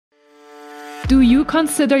Do you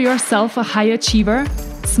consider yourself a high achiever?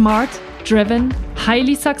 Smart, driven,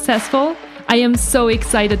 highly successful? I am so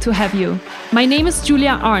excited to have you. My name is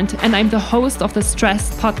Julia Arndt and I'm the host of the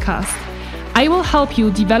Stressed Podcast. I will help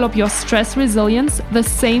you develop your stress resilience the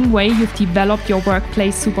same way you've developed your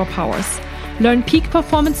workplace superpowers. Learn peak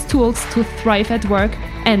performance tools to thrive at work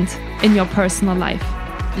and in your personal life.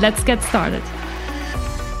 Let's get started.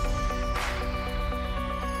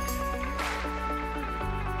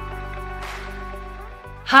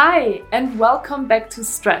 Hi, and welcome back to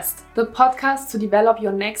Stressed, the podcast to develop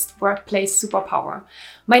your next workplace superpower.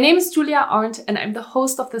 My name is Julia Arndt, and I'm the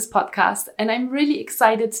host of this podcast, and I'm really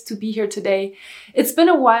excited to be here today. It's been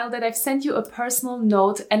a while that I've sent you a personal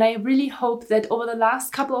note, and I really hope that over the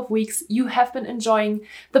last couple of weeks, you have been enjoying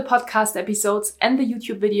the podcast episodes and the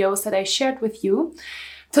YouTube videos that I shared with you.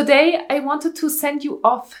 Today, I wanted to send you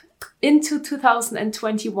off into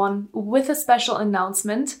 2021 with a special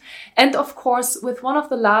announcement and of course with one of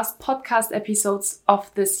the last podcast episodes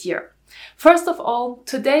of this year. First of all,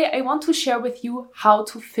 today I want to share with you how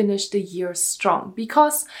to finish the year strong,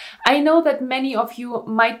 because I know that many of you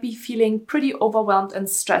might be feeling pretty overwhelmed and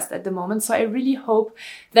stressed at the moment. So I really hope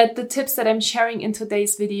that the tips that I'm sharing in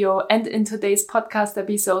today's video and in today's podcast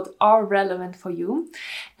episode are relevant for you.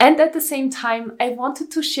 And at the same time, I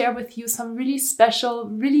wanted to share with you some really special,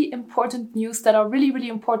 really important news that are really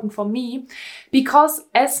important for me, because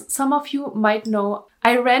as some of you might know,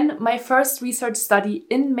 I ran my first research study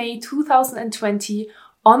in May 2020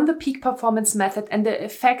 on the peak performance method and the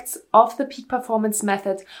effects of the peak performance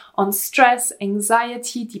method on stress,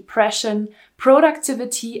 anxiety, depression,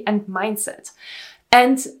 productivity, and mindset.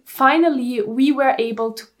 And finally, we were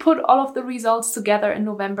able to put all of the results together in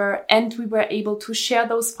November, and we were able to share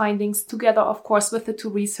those findings together, of course, with the two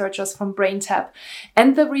researchers from BrainTap.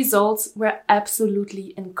 And the results were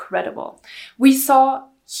absolutely incredible. We saw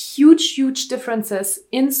huge differences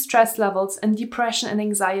in stress levels and depression and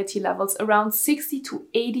anxiety levels, around 60 to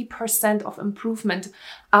 80% of improvement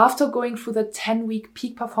after going through the 10-week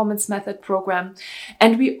peak performance method program.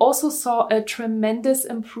 And we also saw a tremendous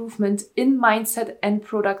improvement in mindset and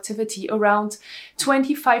productivity, around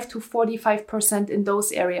 25 to 45% in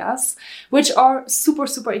those areas, which are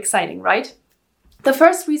super exciting, right? The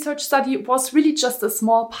first research study was really just a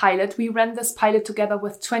small pilot. We ran this pilot together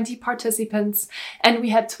with 20 participants, and we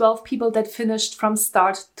had 12 people that finished from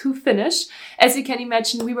start to finish. As you can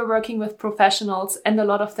imagine, we were working with professionals, and a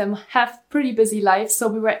lot of them have pretty busy lives. So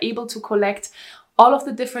we were able to collect all of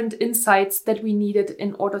the different insights that we needed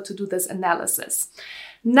in order to do this analysis.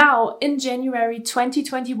 Now, in January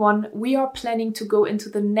 2021, we are planning to go into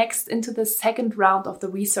the second round of the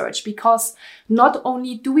research, because not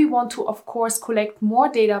only do we want to, of course, collect more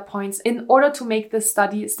data points in order to make this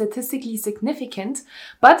study statistically significant,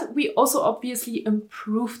 but we also obviously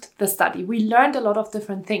improved the study. We learned a lot of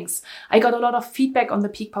different things. I got a lot of feedback on the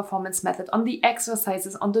peak performance method, on the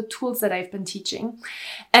exercises, on the tools that I've been teaching.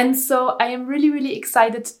 And so I am really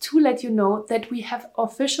excited to let you know that we have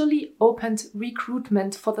officially opened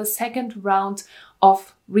recruitment for the second round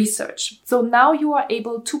of research. So now you are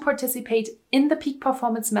able to participate in the peak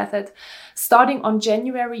performance method starting on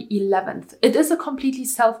January 11th. It is a completely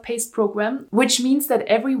self-paced program, which means that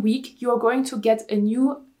every week you are going to get a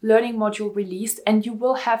new learning module released, and you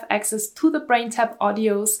will have access to the BrainTap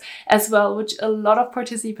audios as well, which a lot of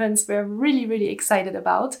participants were really excited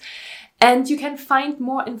about. And you can find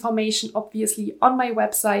more information obviously on my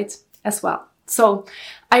website as well. So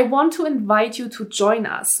I want to invite you to join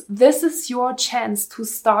us. This is your chance to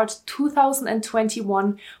start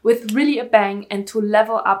 2021 with really a bang and to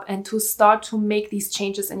level up and to start to make these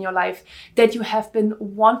changes in your life that you have been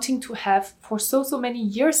wanting to have for so many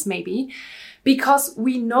years maybe. Because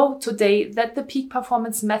we know today that the peak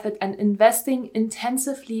performance method and investing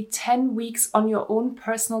intensively 10 weeks on your own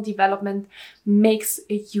personal development makes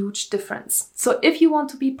a huge difference. So if you want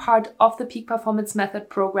to be part of the peak performance method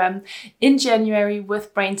program in January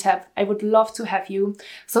with BrainTap, I would love to have you.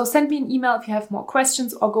 So send me an email if you have more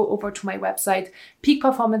questions, or go over to my website,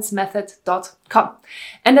 peakperformancemethod.com.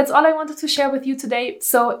 And that's all I wanted to share with you today.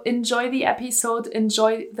 So enjoy the episode,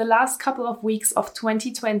 enjoy the last couple of weeks of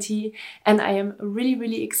 2020, and I am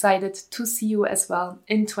really excited to see you as well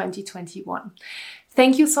in 2021.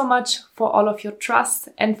 Thank you so much for all of your trust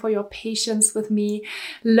and for your patience with me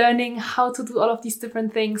learning how to do all of these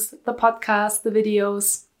different things, the podcast, the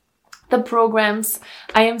videos, the programs.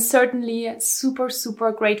 I am certainly super,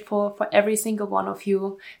 super grateful for every single one of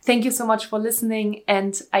you. Thank you so much for listening,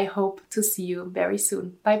 and I hope to see you very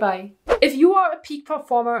soon. Bye bye. If you are a peak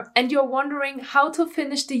performer and you're wondering how to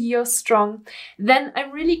finish the year strong, then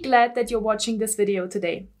I'm really glad that you're watching this video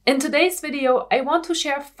today. In today's video, I want to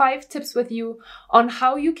share 5 tips with you on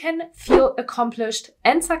how you can feel accomplished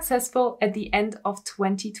and successful at the end of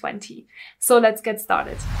 2020. So let's get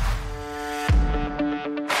started.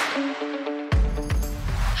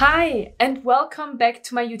 Hi, and welcome back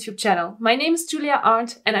to my YouTube channel. My name is Julia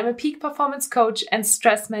Arndt, and I'm a peak performance coach and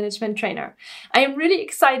stress management trainer. I am really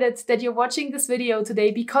excited that you're watching this video today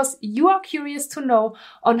because you are curious to know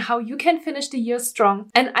on how you can finish the year strong.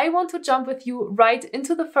 And I want to jump with you right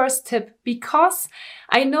into the first tip because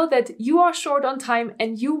I know that you are short on time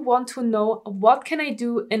and you want to know what can I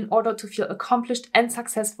do in order to feel accomplished and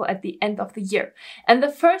successful at the end of the year. And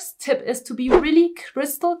the first tip is to be really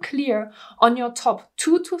crystal clear on your top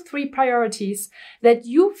 2 to 3 priorities that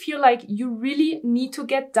you feel like you really need to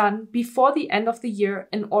get done before the end of the year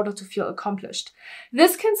in order to feel accomplished.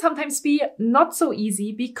 This can sometimes be not so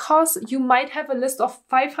easy because you might have a list of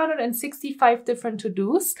 565 different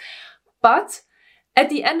to-dos, but at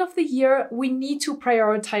the end of the year, we need to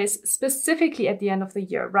prioritize specifically at the end of the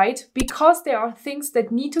year, right? Because there are things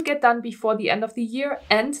that need to get done before the end of the year,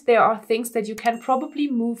 and there are things that you can probably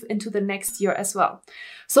move into the next year as well.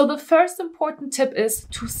 So the first important tip is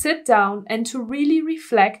to sit down and to really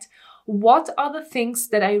reflect, what are the things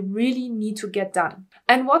that I really need to get done?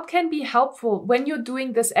 And what can be helpful when you're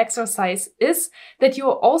doing this exercise is that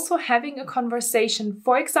you're also having a conversation,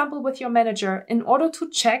 for example, with your manager, in order to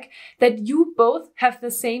check that you both have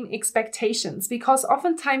the same expectations. Because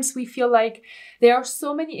oftentimes we feel like there are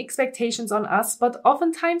so many expectations on us, but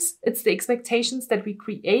oftentimes it's the expectations that we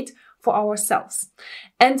create for ourselves.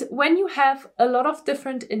 And when you have a lot of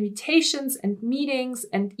different invitations and meetings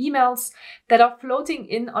and emails that are floating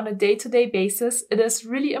in on a day-to-day basis, it is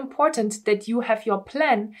really important that you have your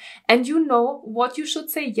plan and you know what you should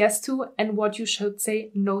say yes to and what you should say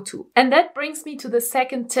no to. And that brings me to the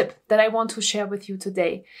second tip that I want to share with you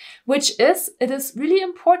today, which is it is really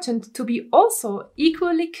important to be also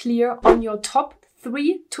equally clear on your top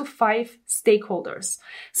 3 to 5 stakeholders.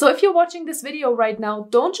 So if you're watching this video right now,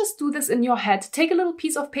 don't just do this in your head. Take a little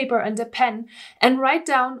piece of paper and a pen and write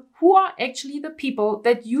down who are actually the people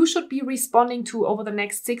that you should be responding to over the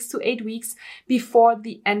next 6 to 8 weeks before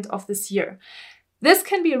the end of this year. This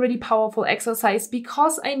can be a really powerful exercise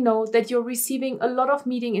because I know that you're receiving a lot of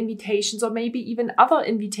meeting invitations or maybe even other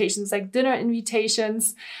invitations like dinner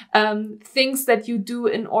invitations, things that you do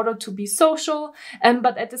in order to be social,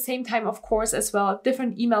 but at the same time, of course, as well,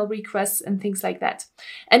 different email requests and things like that.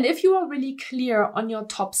 And if you are really clear on your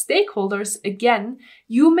top stakeholders, again,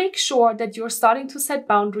 you make sure that you're starting to set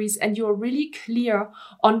boundaries and you're really clear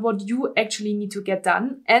on what you actually need to get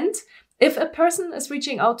done. And if a person is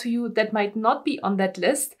reaching out to you that might not be on that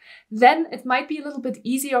list, then it might be a little bit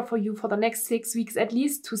easier for you for the next 6 weeks at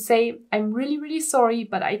least to say, I'm really, really sorry,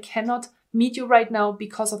 but I cannot meet you right now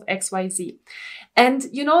because of XYZ. And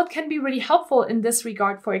it can be really helpful in this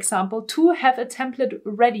regard, for example, to have a template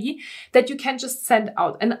ready that you can just send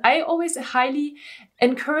out. And I always highly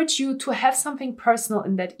encourage you to have something personal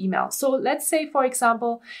in that email. So let's say, for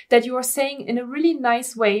example, that you are saying in a really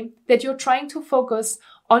nice way that you're trying to focus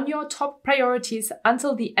on your top priorities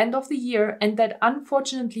until the end of the year and that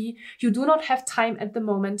unfortunately you do not have time at the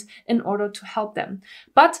moment in order to help them.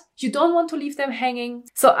 But you don't want to leave them hanging.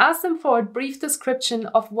 So ask them for a brief description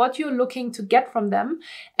of what you're looking to get from them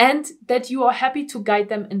and that you are happy to guide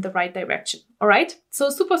them in the right direction. All right. So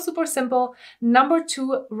super, super simple. Number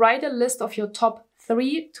 2, write a list of your top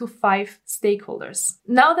 3 to 5 stakeholders.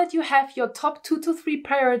 Now that you have your top 2 to 3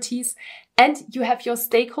 priorities and you have your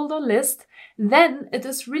stakeholder list, then it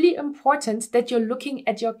is really important that you're looking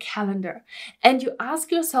at your calendar and you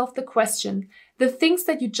ask yourself the question, the things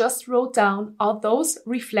that you just wrote down, are those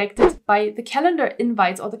reflected by the calendar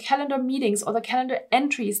invites or the calendar meetings or the calendar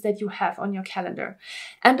entries that you have on your calendar?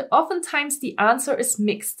 And oftentimes the answer is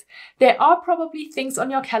mixed. There are probably things on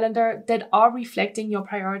your calendar that are reflecting your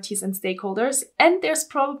priorities and stakeholders, and there's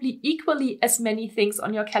probably equally as many things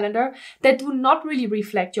on your calendar that do not really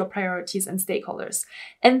reflect your priorities and stakeholders.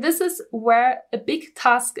 And this is where a big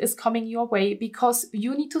task is coming your way because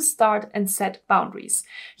you need to start and set boundaries.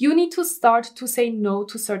 You need to start to say no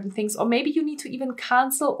to certain things, or maybe you need to even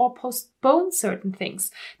cancel or postpone certain things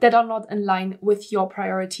that are not in line with your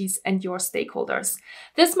priorities and your stakeholders.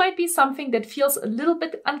 This might be something that feels a little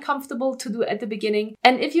bit uncomfortable to do at the beginning.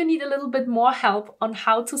 And if you need a little bit more help on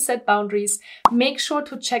how to set boundaries, make sure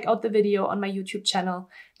to check out the video on my YouTube channel.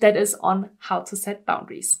 that is on how to set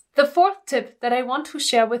boundaries. The fourth tip that I want to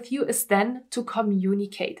share with you is then to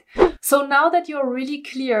communicate. So now that you're really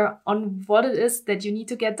clear on what it is that you need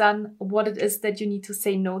to get done, what it is that you need to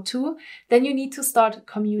say no to, then you need to start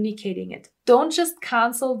communicating it. Don't just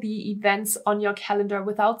cancel the events on your calendar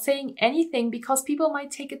without saying anything, because people might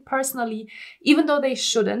take it personally, even though they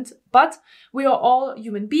shouldn't. But we are all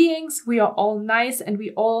human beings, we are all nice, and we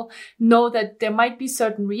all know that there might be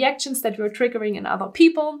certain reactions that we're triggering in other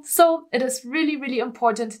people. So it is really, really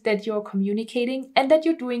important that you're communicating and that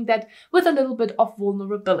you're doing that with a little bit of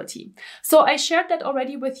vulnerability. So I shared that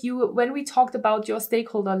already with you when we talked about your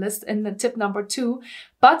stakeholder list in the tip number 2,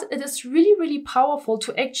 but it is really, really powerful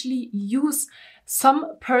to actually use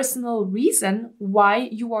some personal reason why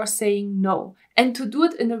you are saying no, and to do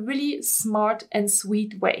it in a really smart and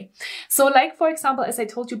sweet way. So like, for example, as I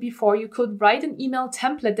told you before, you could write an email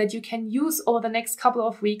template that you can use over the next couple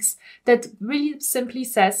of weeks that really simply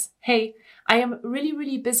says, hey, I am really,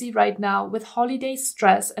 really busy right now with holiday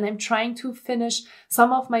stress and I'm trying to finish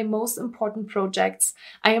some of my most important projects.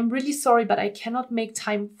 I am really sorry, but I cannot make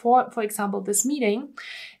time for example, this meeting.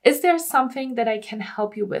 Is there something that I can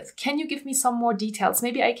help you with? Can you give me some more details?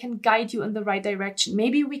 Maybe I can guide you in the right direction.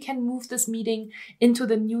 Maybe we can move this meeting into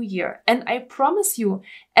the new year. And I promise you,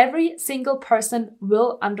 every single person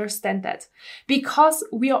will understand that, because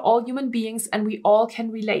we are all human beings and we all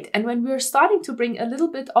can relate. And when we're starting to bring a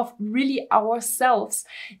little bit of really ourselves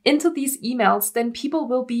into these emails, then people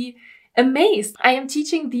will be amazed. I am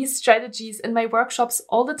teaching these strategies in my workshops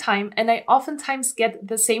all the time, and I oftentimes get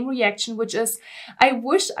the same reaction, which is, I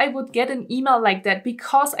wish I would get an email like that,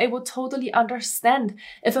 because I would totally understand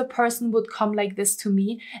if a person would come like this to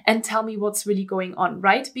me and tell me what's really going on,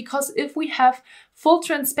 right? Because if we have full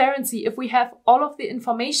transparency, if we have all of the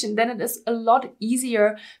information, then it is a lot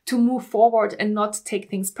easier to move forward and not take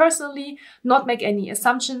things personally, not make any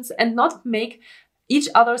assumptions, and not make each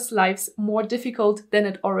other's lives more difficult than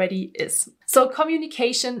it already is. So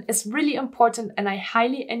communication is really important, and I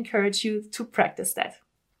highly encourage you to practice that.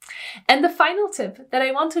 And the final tip that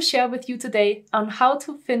I want to share with you today on how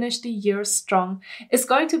to finish the year strong is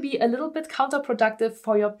going to be a little bit counterproductive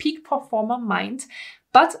for your peak performer mind.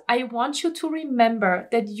 But I want you to remember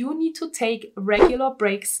that you need to take regular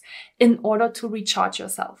breaks in order to recharge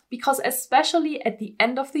yourself. Because especially at the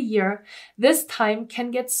end of the year, this time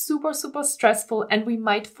can get super, super stressful, and we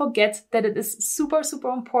might forget that it is super, super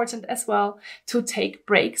important as well to take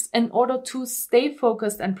breaks in order to stay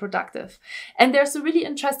focused and productive. And there's a really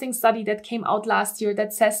interesting study that came out last year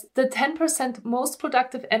that says the 10% most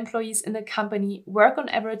productive employees in a company work on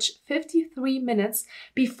average 53 minutes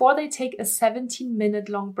before they take a 17-minute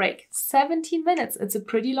long break. 17 minutes, it's a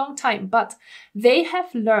pretty long time, but they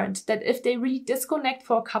have learned that if they really disconnect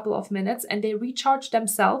for a couple of minutes and they recharge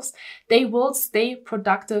themselves, they will stay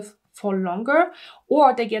productive for longer,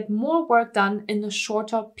 or they get more work done in a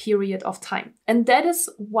shorter period of time. And that is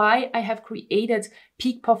why I have created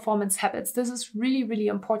peak performance habits. This is really, really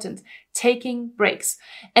important. Taking breaks.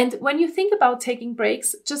 And when you think about taking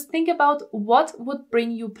breaks, just think about what would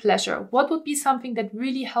bring you pleasure. What would be something that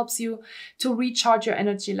really helps you to recharge your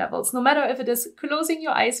energy levels? No matter if it is closing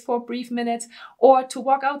your eyes for a brief minute, or to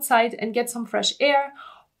walk outside and get some fresh air,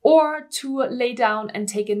 or to lay down and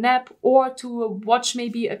take a nap, or to watch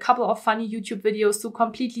maybe a couple of funny YouTube videos to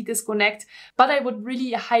completely disconnect. But I would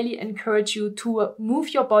really highly encourage you to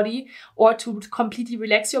move your body, or to completely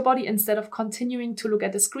relax your body instead of continuing to look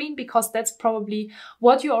at the screen, because that's probably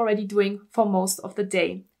what you're already doing for most of the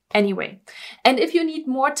day anyway. And if you need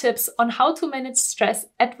more tips on how to manage stress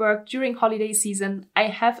at work during holiday season, I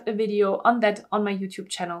have a video on that on my YouTube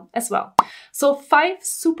channel as well. So 5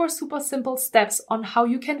 super, super simple steps on how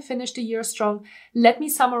you can finish the year strong. Let me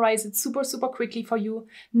summarize it super, super quickly for you.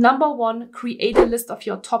 Number 1, create a list of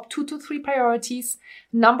your top 2 to 3 priorities.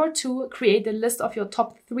 Number 2, create a list of your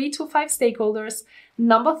top 3 to 5 stakeholders.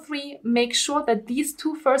 Number 3, make sure that these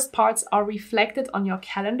 2 first parts are reflected on your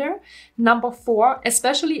calendar. Number 4,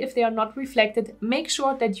 especially if they are not reflected, make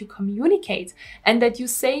sure that you communicate and that you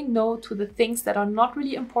say no to the things that are not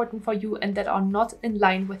really important for you and that are not in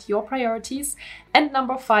line with your priorities. And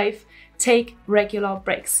number 5, take regular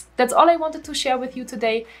breaks. That's all I wanted to share with you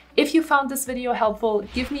today. If you found this video helpful,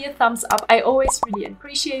 give me a thumbs up. I always really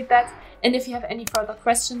appreciate that. And if you have any further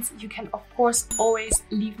questions, you can of course always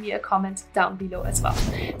leave me a comment down below as well.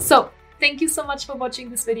 So thank you so much for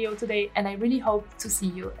watching this video today, and I really hope to see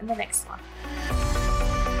you in the next one.